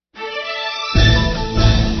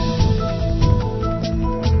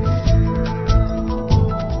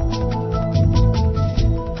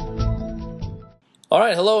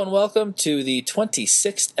right, hello and welcome to the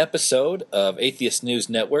 26th episode of Atheist News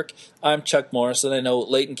Network. I'm Chuck Morrison. I know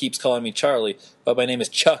Leighton keeps calling me Charlie, but my name is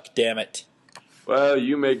Chuck, damn it. Well,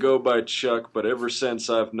 you may go by Chuck, but ever since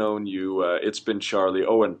I've known you, it's been Charlie.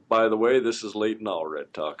 Oh, and by the way, this is Leighton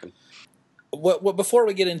Allred talking. Before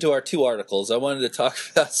we get into our two articles, I wanted to talk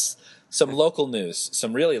about some local news,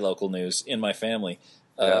 some really local news in my family.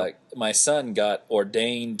 My son got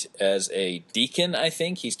ordained as a deacon, I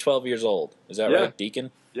think. He's 12 years old. Is that right,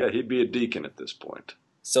 deacon? Yeah, he'd be a deacon at this point.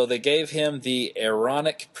 So they gave him the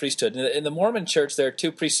Aaronic priesthood. In the Mormon church, there are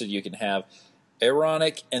two priesthoods you can have,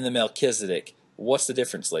 Aaronic and the Melchizedek. What's the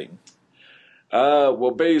difference, Leighton?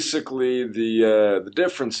 Well, basically, the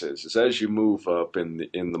difference is as you move up in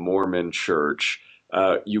the Mormon church,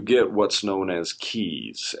 you get what's known as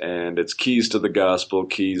keys, and it's keys to the gospel,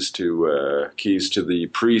 keys to the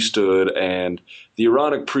priesthood, and the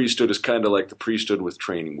Aaronic priesthood is kind of like the priesthood with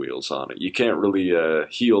training wheels on it. You can't really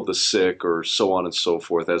heal the sick or so on and so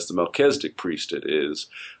forth as the Melchizedek priesthood is,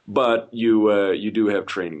 but you do have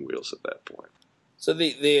training wheels at that point. So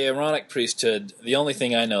the Aaronic priesthood, the only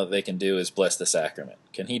thing I know that they can do is bless the sacrament.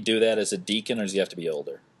 Can he do that as a deacon, or does he have to be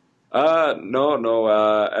older?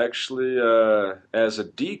 No. Actually, as a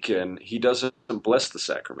deacon, he doesn't bless the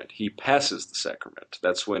sacrament. He passes the sacrament.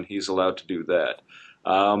 That's when he's allowed to do that.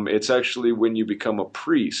 It's actually when you become a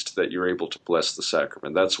priest that you're able to bless the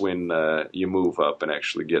sacrament. That's when you move up and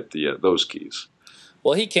actually get those keys.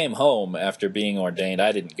 Well, he came home after being ordained.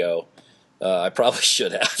 I didn't go. I probably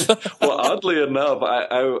should have. Well, oddly enough,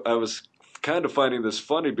 I was kind of finding this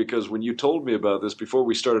funny because when you told me about this before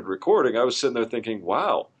we started recording, I was sitting there thinking,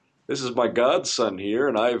 wow, this is my godson here,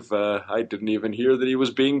 and I didn't even hear that he was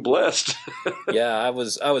being blessed. Yeah, I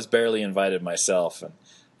was barely invited myself,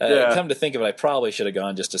 and come to think of it, I probably should have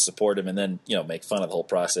gone just to support him and then make fun of the whole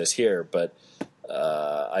process here, but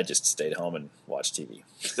I just stayed home and watched TV.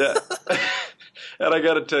 Yeah. And I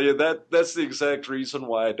got to tell you, that's the exact reason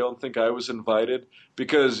why I don't think I was invited,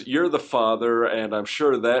 because you're the father, and I'm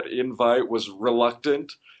sure that invite was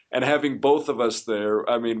reluctant. And having both of us there,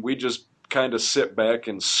 I mean, we just kind of sit back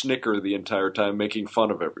and snicker the entire time, making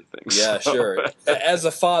fun of everything. Yeah, so. Sure. As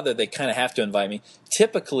a father, they kind of have to invite me.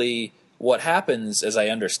 Typically, what happens, as I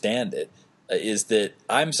understand it, is that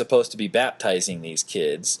I'm supposed to be baptizing these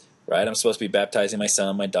kids. Right, I'm supposed to be baptizing my son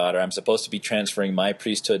and my daughter. I'm supposed to be transferring my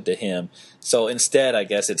priesthood to him. So instead, I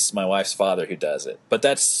guess it's my wife's father who does it. But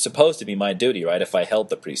that's supposed to be my duty, right, if I held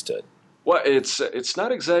the priesthood. Well, it's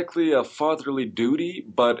not exactly a fatherly duty,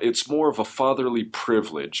 but it's more of a fatherly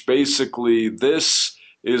privilege. Basically, this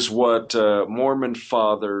is what Mormon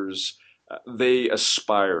fathers they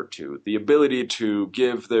aspire to. The ability to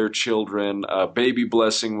give their children a baby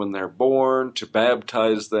blessing when they're born, to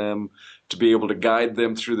baptize them, to be able to guide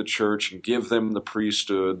them through the church and give them the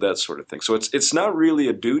priesthood, that sort of thing. So it's not really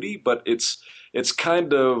a duty, but it's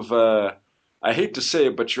kind of, I hate to say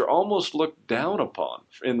it, but you're almost looked down upon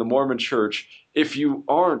in the Mormon church if you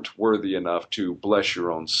aren't worthy enough to bless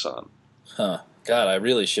your own son. Huh. God, I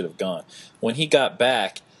really should have gone. When he got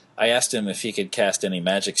back, I asked him if he could cast any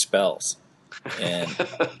magic spells. And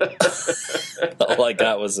all I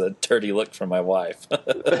got was a dirty look from my wife.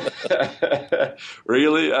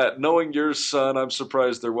 Really? Knowing your son, I'm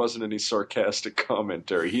surprised there wasn't any sarcastic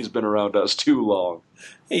commentary. He's been around us too long.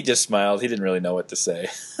 He just smiled. He didn't really know what to say.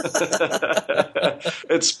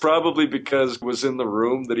 It's probably because he was in the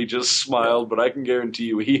room that he just smiled, but I can guarantee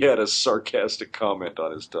you he had a sarcastic comment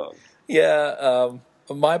on his tongue. Yeah,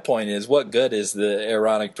 my point is, what good is the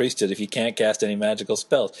Aaronic priesthood if you can't cast any magical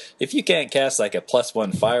spells? If you can't cast like a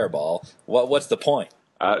 +1 fireball, what's the point?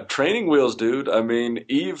 Training wheels, dude. I mean,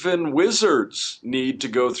 even wizards need to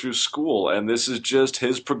go through school, and this is just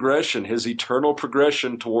his progression, his eternal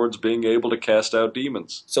progression towards being able to cast out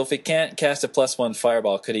demons. So if he can't cast a +1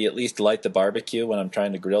 fireball, could he at least light the barbecue when I'm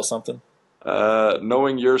trying to grill something?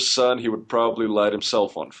 Knowing your son, he would probably light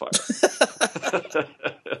himself on fire.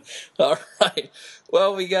 All right.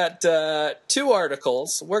 Well, we got two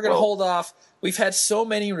articles. We're going to hold off. We've had so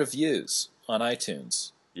many reviews on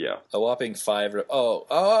iTunes. Yeah. A whopping 5.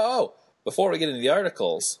 Oh. Before we get into the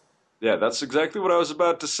articles. Yeah, that's exactly what I was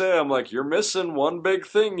about to say. I'm like, you're missing one big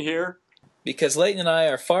thing here. Because Leighton and I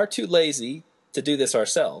are far too lazy to do this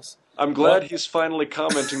ourselves. I'm glad he's finally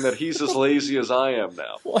commenting that he's as lazy as I am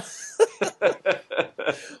now.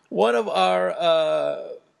 One of our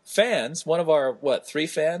fans, one of our, 3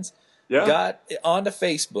 fans, got onto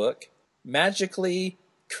Facebook, magically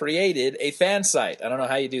created a fan site. I don't know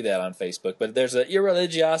how you do that on Facebook, but there's an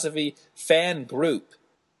Irreligiosity fan group.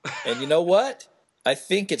 And you know what? I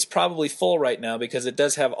think it's probably full right now because it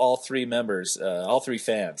does have all three members, all three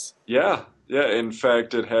fans. Yeah, yeah. In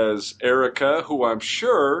fact, it has Erica, who I'm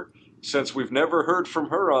sure, since we've never heard from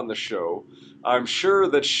her on the show, I'm sure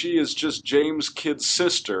that she is just James' kid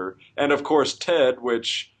sister, and of course Ted,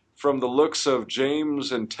 which from the looks of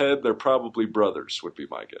James and Ted, they're probably brothers, would be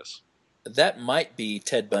my guess. That might be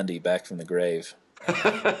Ted Bundy back from the grave,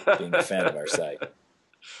 being a fan of our site.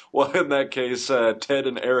 Well, in that case, Ted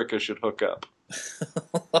and Erica should hook up.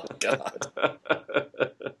 Oh, God.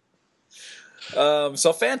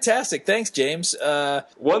 So fantastic. Thanks, James.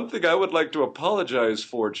 One thing I would like to apologize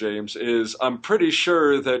for, James, is I'm pretty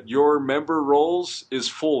sure that your member rolls is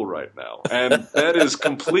full right now. And that is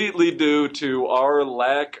completely due to our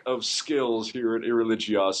lack of skills here at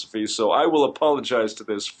Irreligiosophy. So I will apologize to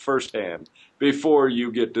this firsthand before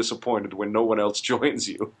you get disappointed when no one else joins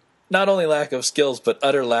you. Not only lack of skills, but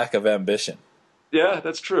utter lack of ambition. Yeah,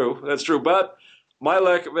 that's true. That's true. But my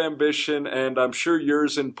lack of ambition, and I'm sure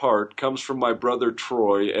yours in part, comes from my brother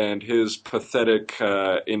Troy and his pathetic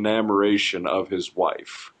enamoration of his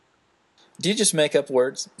wife. Do you just make up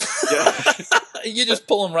words? Yeah. You just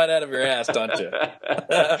pull them right out of your ass, don't you?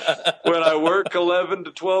 When I work 11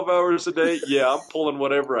 to 12 hours a day, yeah, I'm pulling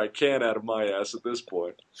whatever I can out of my ass at this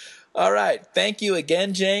point. All right. Thank you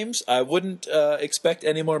again, James. I wouldn't expect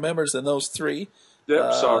any more members than those three.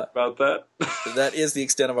 Yep, sorry about that. That is the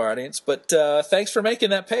extent of our audience. But thanks for making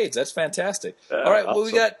that page. That's fantastic. All right. Well,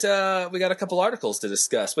 Awesome. we got a couple articles to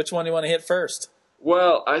discuss. Which one do you want to hit first?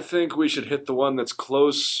 Well, I think we should hit the one that's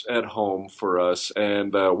close at home for us.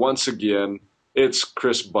 And once again, it's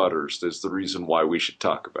Chris Butters. That's the reason why we should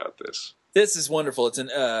talk about this. This is wonderful. It's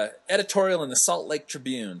an editorial in the Salt Lake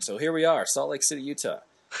Tribune. So here we are, Salt Lake City, Utah.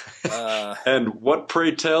 And what,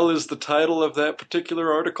 pray tell, is the title of that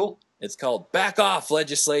particular article? It's called Back Off,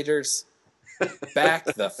 Legislators. Back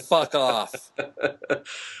the fuck off.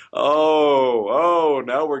 Oh,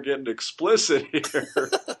 now we're getting explicit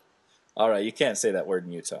here. All right, you can't say that word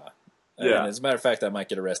in Utah. Yeah. And as a matter of fact, I might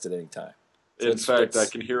get arrested any time. So In fact, I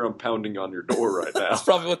can hear them pounding on your door right now. That's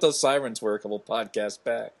probably what those sirens were a couple podcasts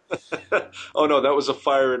back. Oh, no, that was a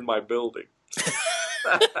fire in my building.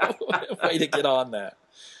 Way to get on that.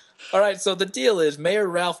 All right, so the deal is Mayor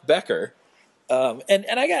Ralph Becker, and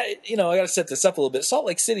I got to set this up a little bit. Salt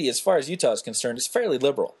Lake City, as far as Utah is concerned, is fairly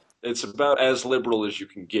liberal. It's about as liberal as you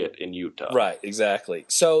can get in Utah. Right, exactly.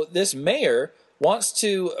 So this mayor wants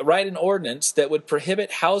to write an ordinance that would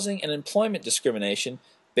prohibit housing and employment discrimination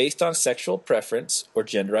based on sexual preference or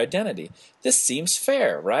gender identity. This seems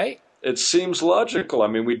fair, right? It seems logical. I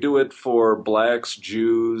mean, we do it for blacks,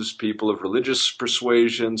 Jews, people of religious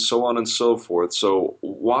persuasion, so on and so forth. So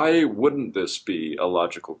why wouldn't this be a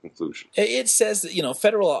logical conclusion? It says that,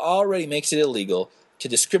 federal law already makes it illegal to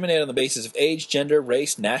discriminate on the basis of age, gender,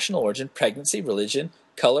 race, national origin, pregnancy, religion,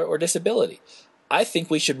 color, or disability. I think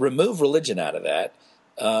we should remove religion out of that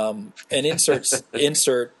and insert,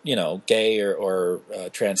 gay or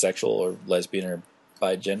transsexual or lesbian or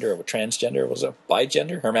bigender or transgender. Was it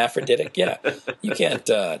bigender? Hermaphroditic? Yeah. You can't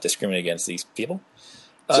discriminate against these people.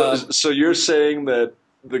 So you're saying that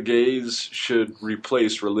the gays should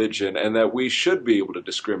replace religion and that we should be able to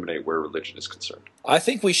discriminate where religion is concerned? I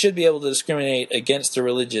think we should be able to discriminate against the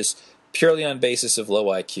religious purely on basis of low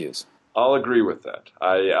IQs. I'll agree with that.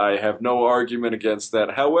 I have no argument against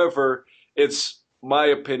that. However, my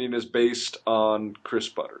opinion is based on Chris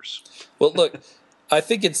Butters. Well, look, I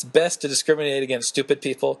think it's best to discriminate against stupid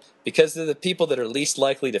people because they're the people that are least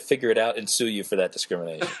likely to figure it out and sue you for that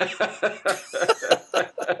discrimination.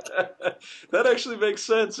 That actually makes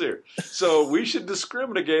sense here. So we should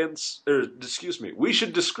discriminate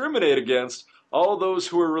against all those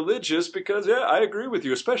who are religious because, yeah, I agree with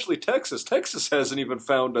you, especially Texas. Texas hasn't even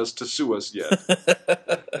found us to sue us yet.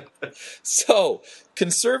 So,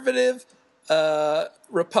 conservative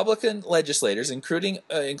Republican legislators, including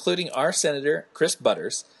our Senator Chris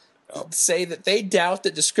Butters, say that they doubt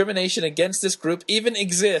that discrimination against this group even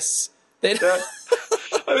exists. That's what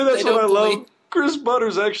I love. Chris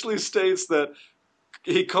Butters actually states that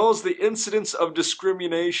he calls the incidence of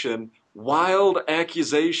discrimination wild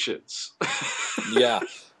accusations. Yeah,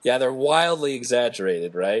 they're wildly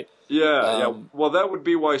exaggerated, right? Yeah. Well, that would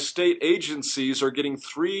be why state agencies are getting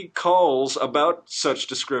 3 calls about such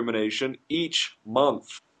discrimination each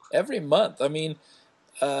month. Every month. I mean,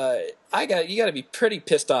 you got to be pretty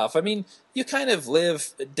pissed off. I mean, you kind of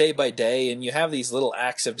live day by day, and you have these little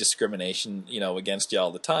acts of discrimination, against you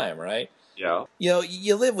all the time, right? Yeah.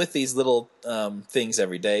 You live with these little things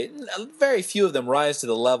every day. Very few of them rise to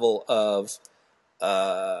the level of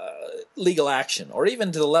legal action, or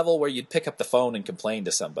even to the level where you'd pick up the phone and complain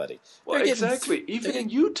to somebody. Well, exactly. Even in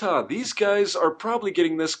Utah, these guys are probably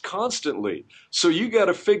getting this constantly. So you got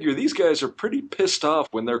to figure these guys are pretty pissed off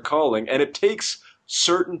when they're calling, and it takes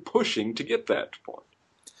certain pushing to get that point.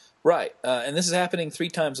 Right, and this is happening 3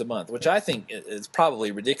 times a month, which I think is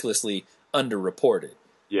probably ridiculously underreported.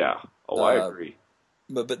 Yeah, I agree.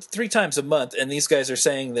 But 3 times a month, and these guys are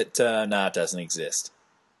saying that, it doesn't exist.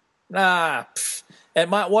 Pff. And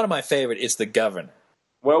one of my favorite is the governor.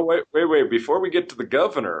 Well, wait. Before we get to the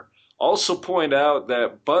governor, also point out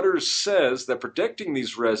that Butters says that protecting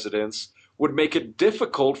these residents would make it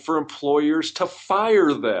difficult for employers to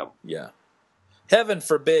fire them. Yeah. Heaven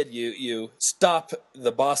forbid you stop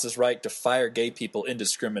the boss's right to fire gay people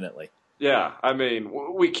indiscriminately. Yeah, I mean,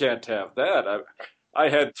 we can't have that. I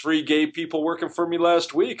had 3 gay people working for me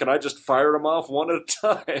last week, and I just fired them off one at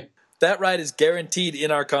a time. That right is guaranteed in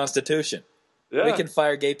our Constitution. Yeah. We can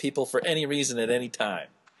fire gay people for any reason at any time.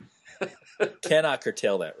 Cannot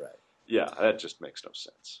curtail that right. Yeah, that just makes no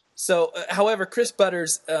sense. So, however, Chris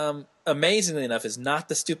Butters, amazingly enough, is not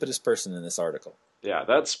the stupidest person in this article. Yeah,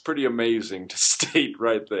 that's pretty amazing to state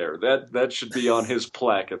right there. That should be on his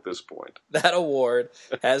plaque at this point. That award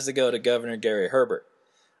has to go to Governor Gary Herbert.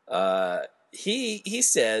 He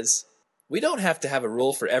says, we don't have to have a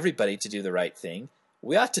rule for everybody to do the right thing.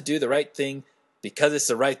 We ought to do the right thing because it's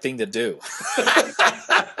the right thing to do.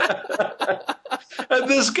 And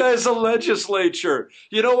this guy's a legislature.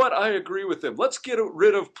 You know what? I agree with him. Let's get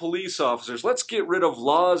rid of police officers. Let's get rid of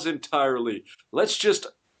laws entirely. Let's just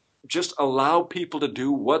allow people to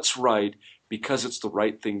do what's right because it's the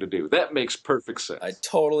right thing to do. That makes perfect sense. I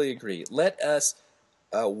totally agree. Let us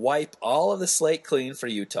wipe all of the slate clean for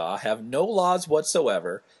Utah, have no laws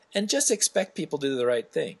whatsoever, and just expect people to do the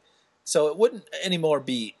right thing. So it wouldn't anymore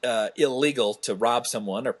be illegal to rob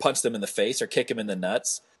someone or punch them in the face or kick them in the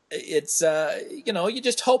nuts. It's, you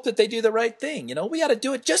just hope that they do the right thing. We ought to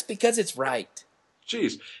do it just because it's right.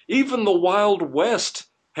 Jeez, even the Wild West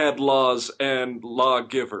had laws and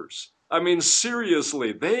lawgivers. I mean,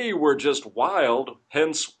 seriously, they were just wild,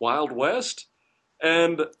 hence Wild West.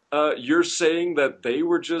 And you're saying that they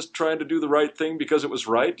were just trying to do the right thing because it was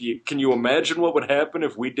right? Can you imagine what would happen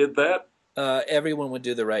if we did that? Everyone would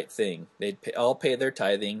do the right thing. They'd all pay their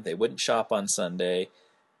tithing. They wouldn't shop on Sunday.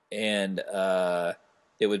 And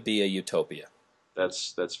it would be a utopia.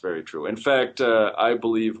 That's very true. In fact, I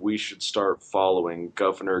believe we should start following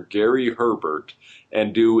Governor Gary Herbert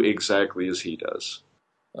and do exactly as he does.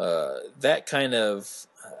 That kind of,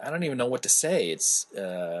 I don't even know what to say. It's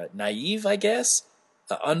naive, I guess.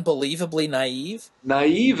 Unbelievably naive.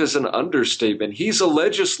 Naive is an understatement. He's a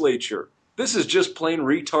legislature. This is just plain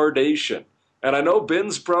retardation. And I know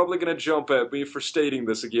Ben's probably going to jump at me for stating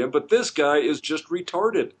this again, but this guy is just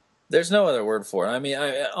retarded. There's no other word for it. I mean,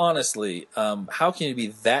 honestly, how can you be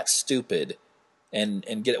that stupid and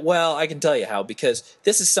get it? Well, I can tell you how, because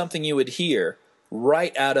this is something you would hear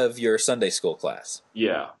right out of your Sunday school class.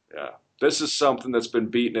 Yeah. This is something that's been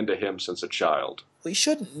beaten into him since a child. We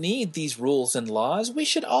shouldn't need these rules and laws. We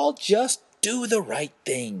should all just do the right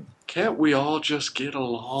thing. Can't we all just get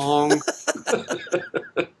along?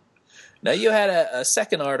 Now, you had a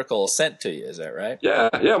second article sent to you, is that right?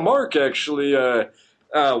 Yeah, Mark actually,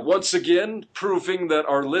 once again, proving that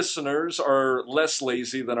our listeners are less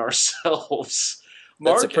lazy than ourselves.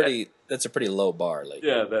 Mark, that's a pretty low bar.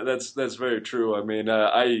 Yeah, that's very true. I mean,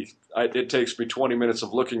 it takes me 20 minutes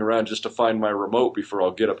of looking around just to find my remote before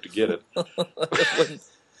I'll get up to get it.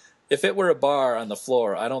 If it were a bar on the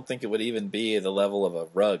floor, I don't think it would even be the level of a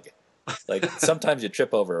rug. Sometimes you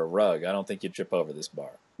trip over a rug. I don't think you'd trip over this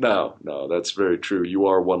bar. No, that's very true. You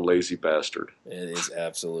are one lazy bastard. It is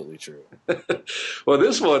absolutely true. Well,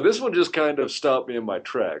 this one just kind of stopped me in my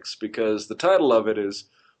tracks because the title of it is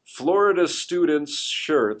Florida Students'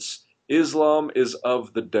 Shirts, Islam is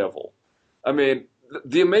of the Devil. I mean,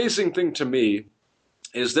 the amazing thing to me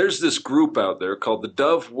is there's this group out there called the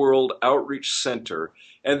Dove World Outreach Center,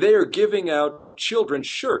 and they are giving out children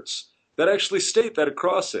shirts that actually state that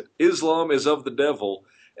across it. Islam is of the devil.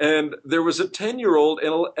 And there was a 10-year-old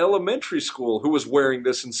in elementary school who was wearing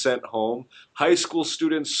this and sent home. High school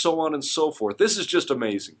students, so on and so forth. This is just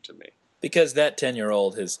amazing to me. Because that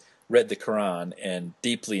 10-year-old has read the Quran and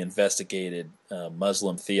deeply investigated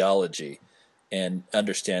Muslim theology and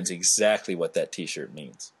understands exactly what that T-shirt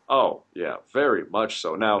means. Oh, yeah, very much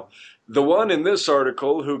so. Now, the one in this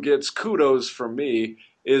article who gets kudos from me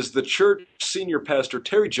is the church senior pastor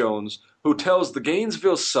Terry Jones, who tells the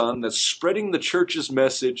Gainesville Sun that spreading the church's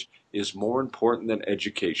message is more important than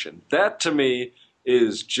education. That, to me,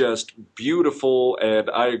 is just beautiful, and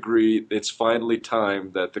I agree. It's finally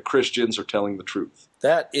time that the Christians are telling the truth.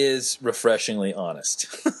 That is refreshingly honest.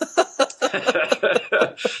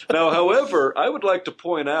 Now, however, I would like to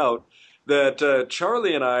point out that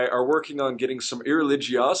Charlie and I are working on getting some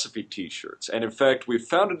Irreligiosity T-shirts, and in fact, we've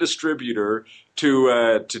found a distributor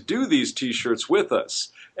to do these T-shirts with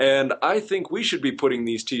us. And I think we should be putting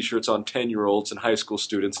these T-shirts on 10-year-olds and high school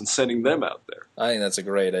students and sending them out there. I think that's a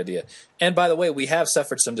great idea. And by the way, we have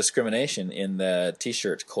suffered some discrimination in the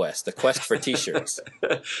T-shirt quest, the quest for T-shirts.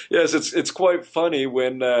 Yes, it's quite funny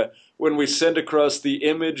when we send across the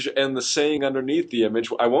image and the saying underneath the image.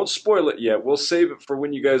 I won't spoil it yet. We'll save it for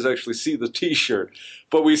when you guys actually see the T-shirt.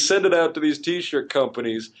 But we send it out to these T-shirt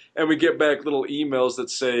companies, and we get back little emails that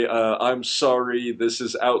say, "I'm sorry, this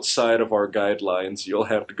is outside of our guidelines. You'll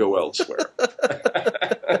have to go elsewhere."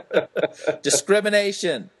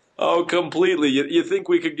 Discrimination. Oh, completely. You think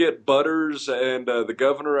we could get Butters and the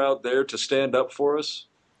governor out there to stand up for us?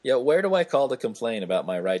 Yeah, where do I call to complain about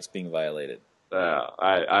my rights being violated?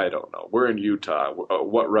 I don't know. We're in Utah.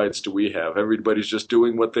 What rights do we have? Everybody's just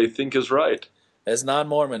doing what they think is right. As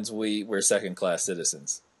non-Mormons, we're second-class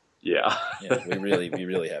citizens. Yeah. Yeah, we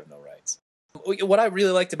really have no rights. What I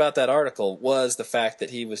really liked about that article was the fact that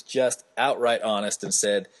he was just outright honest and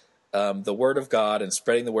said the Word of God and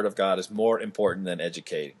spreading the Word of God is more important than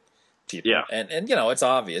educating people. Yeah. And you know, it's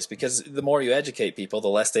obvious because the more you educate people, the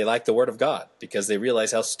less they like the Word of God because they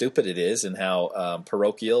realize how stupid it is and how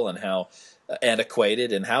parochial and how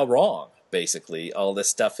antiquated and how wrong, basically, all this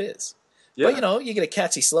stuff is. Yeah. But, you know, you get a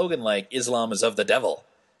catchy slogan like Islam is of the devil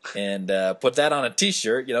and put that on a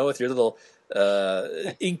T-shirt, you know, with your little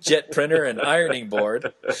inkjet printer and ironing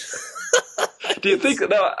board. Do you think,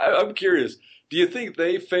 now, I'm curious, do you think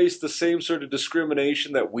they faced the same sort of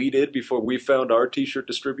discrimination that we did before we found our T-shirt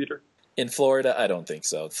distributor? In Florida, I don't think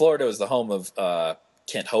so. Florida was the home of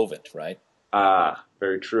Kent Hovind, right? Ah,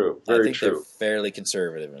 very true. Very I think true. They're fairly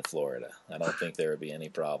conservative in Florida. I don't think there would be any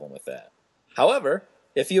problem with that. However,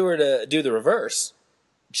 if you were to do the reverse,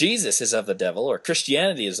 Jesus is of the devil or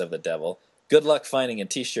Christianity is of the devil, good luck finding a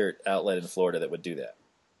T-shirt outlet in Florida that would do that.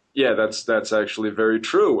 Yeah, that's actually very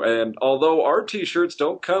true. And although our T-shirts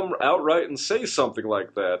don't come outright and say something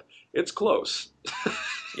like that, it's close.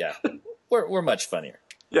 Yeah, we're much funnier.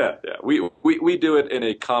 Yeah. We do it in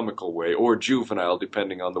a comical way or juvenile,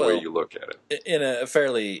 depending on the way you look at it. In a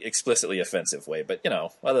fairly explicitly offensive way. But, you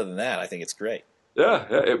know, other than that, I think it's great. Yeah,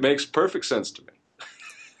 it makes perfect sense to me.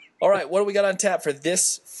 All right, what do we got on tap for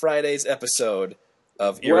this Friday's episode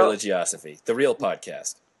of Irreligiosity, the real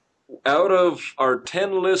podcast? Out of our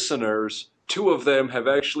 10 listeners, 2 of them have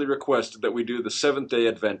actually requested that we do the Seventh-day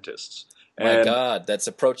Adventists. My God, that's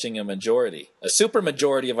approaching a majority. A super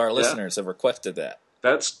majority of our listeners have requested that.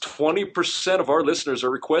 That's 20% of our listeners are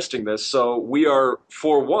requesting this, so we are,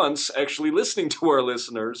 for once, actually listening to our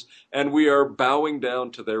listeners, and we are bowing down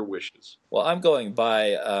to their wishes. Well, I'm going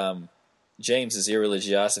by James's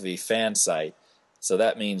Irreligiosity fan site, so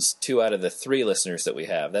that means 2 out of the 3 listeners that we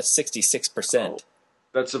have. That's 66%. Oh,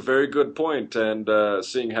 that's a very good point, and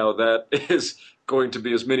seeing how that is going to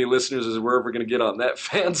be as many listeners as we're ever going to get on that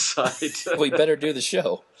fan site. We better do the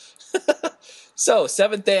show. So,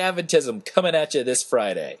 Seventh-day Adventism coming at you this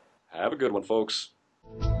Friday. Have a good one, folks.